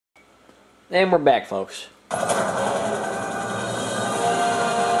And we're back, folks.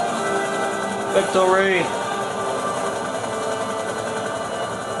 Victory!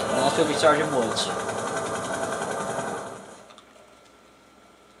 And that's gonna be Sergeant Woods.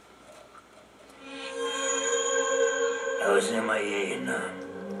 I was MIA and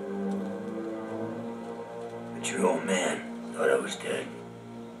but your old man thought I was dead.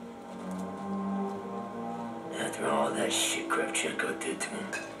 After all that shit Kravchenko did to him.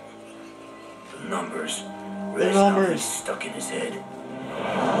 The numbers. Red numbers stuck in his head.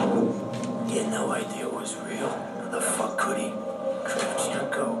 He had no idea it was real. How the fuck could he?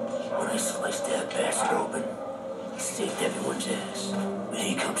 Kravchenko, when I sliced that bastard open, he saved everyone's ass. But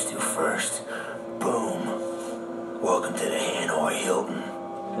he comes to first. Boom. Welcome to the Hanoi Hilton.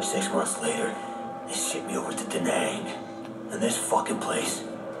 6 months later, they shipped me over to Da Nang. And this fucking place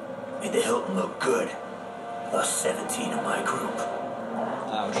made the Hilton look good. Lost 17 of my group.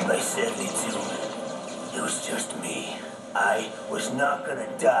 Ouch. By 72, it was just me. I was not gonna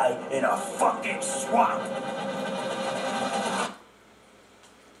die in a fucking swamp.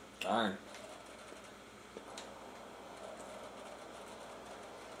 Darn.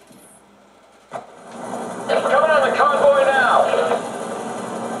 Coming on the convoy now.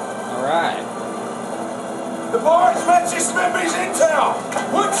 Alright. The barge matches Smithy's intel.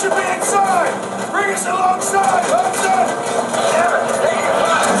 Wood should be inside. Bring us alongside, Hudson. Damn it, take your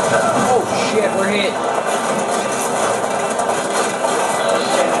time. Oh shit, we're hit.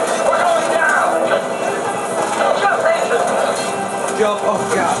 We're going down. Jump, Mason. Jump, oh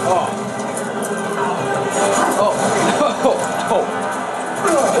god, oh. Oh, oh,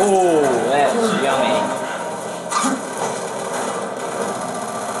 oh, that's yummy.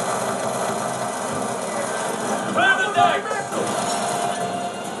 Clear the deck.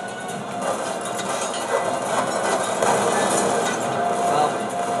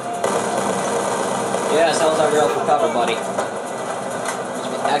 Yeah, sounds like real for cover, buddy.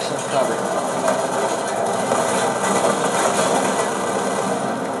 Excellent cover.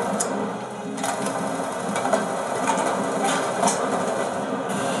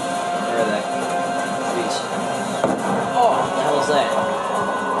 Where are they? Jeez. Oh, what the hell is that?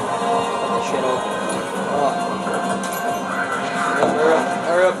 Cut the shit open. Oh. Hurry up,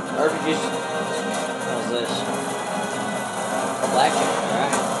 hurry up, RPGs. What is this? Blackjack,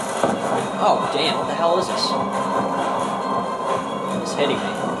 alright. Oh, damn, what the hell is this? It's hitting me.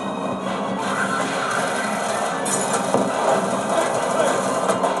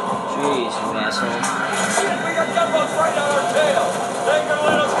 Jeez, you asshole. Shit, we got gunboats right on our tail. They ain't gonna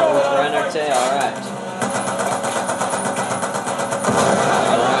let us go without Right on our tail, alright.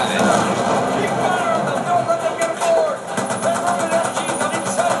 Alright. Keep fire on them. Don't let them get aboard. They're moving MGs on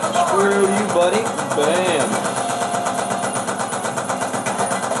each side of the bar. Screw you, buddy. Bam.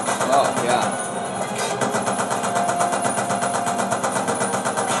 Oh, God.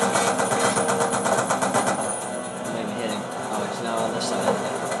 Maybe hitting. Oh, it's now on this side.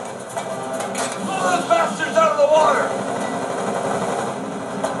 Pull those bastards out of the water.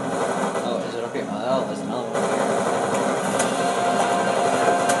 Oh, is it up here? Oh, there's another one up here.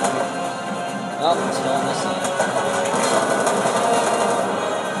 Oh, it's still on this side.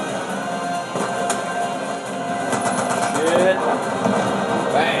 Shit.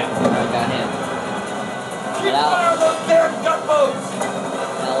 Bam. I got him. Keep Get out. fire on those damn gunboats.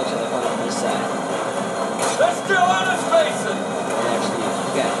 Now looks like they're on this side. They're still on us, Mason. Actually,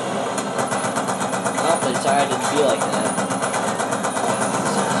 okay. Oh, they decided to be like that.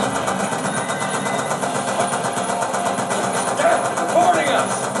 They're boarding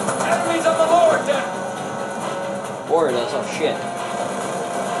us. Enemies on the lower deck. Bored us, oh shit.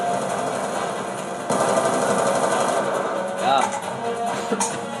 Yeah.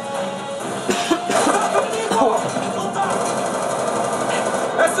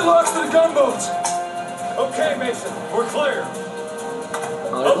 That's the locks to the gunboats. Okay, Mason, we're clear.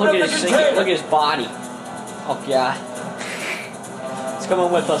 Oh, look at his sinking, look at his body. Oh god. It's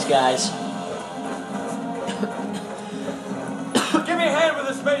coming with us, guys. Give me a hand with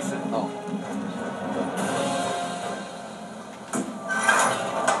this, Mason. Oh.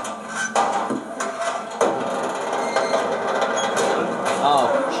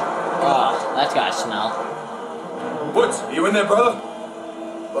 Oh, that's gotta smell. Woods, are you in there, brother?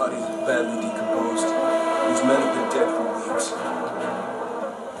 Body's badly decomposed. These men have been dead for weeks.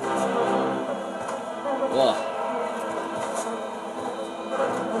 Ugh.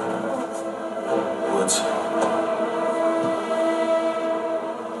 Woods.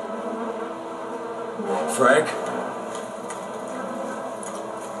 Frank?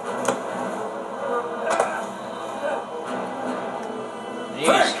 Jeez.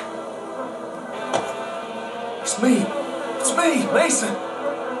 Frank! It's me. It's me, Mason.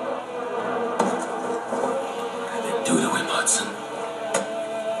 What did they do to him, Hudson?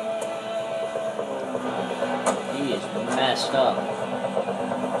 He is messed up.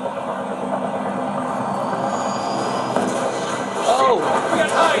 Oh! We got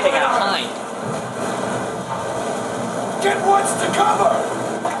high. They got behind. Get Woods to cover.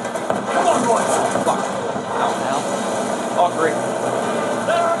 Come on, Woods. Fuck. Ow. Augury.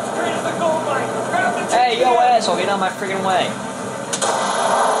 That arm straight as the gold mine. Grab the Hey, yo, GPS. asshole, get out of my freaking way.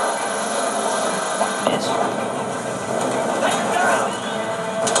 Fuck this. Take it down.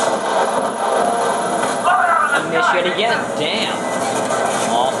 I missed yet again. Damn.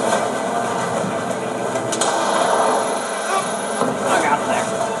 Oh. I got him there.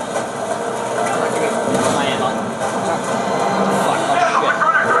 My ammo. Fuck, oh shit.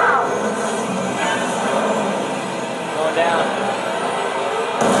 Going down.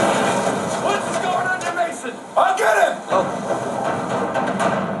 What's going on there, Mason? I'll get him. Oh.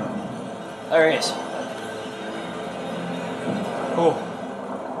 There he is. Cool.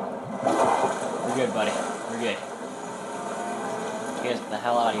 We're good, buddy. We're good. Get the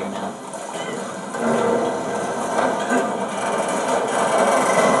hell out of here now.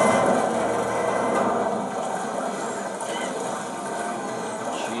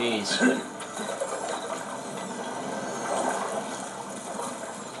 Jeez.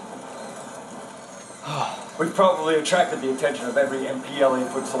 We've probably attracted the attention of every MPLA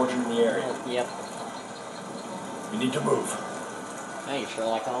foot soldier in the area. Yep. We need to move. Hey,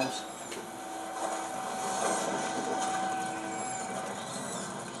 Sherlock Holmes.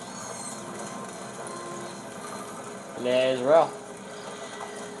 Let's roll.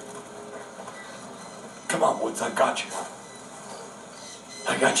 Come on, Woods. I got you.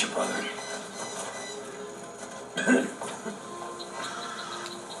 I got you, brother.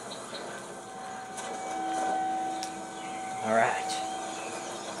 Alright.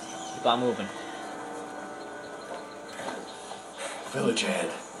 Keep on moving. Village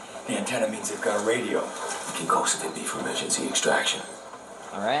ahead. The antenna means they've got a radio. We can coast if it be for emergency extraction.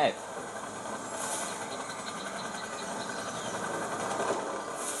 Alright.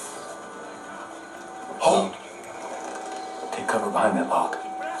 Hold. Take cover behind that log.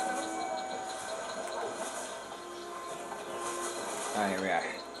 Alright, here we are.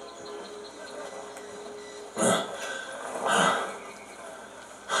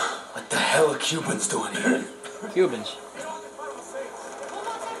 What the hell are Cubans doing here? Cubans.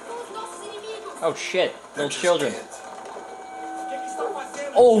 Oh shit, They're little just children. kids.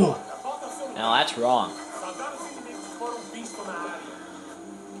 Oh! Now that's wrong. Soldados inimigos foram vistos na área.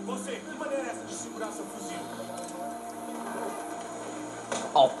 Você, que maneira é essa de segurar seu fuzil?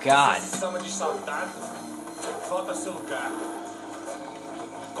 Oh god. Chama de soldado. Volta ao seu lugar.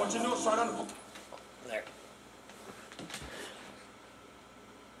 Continua chorando.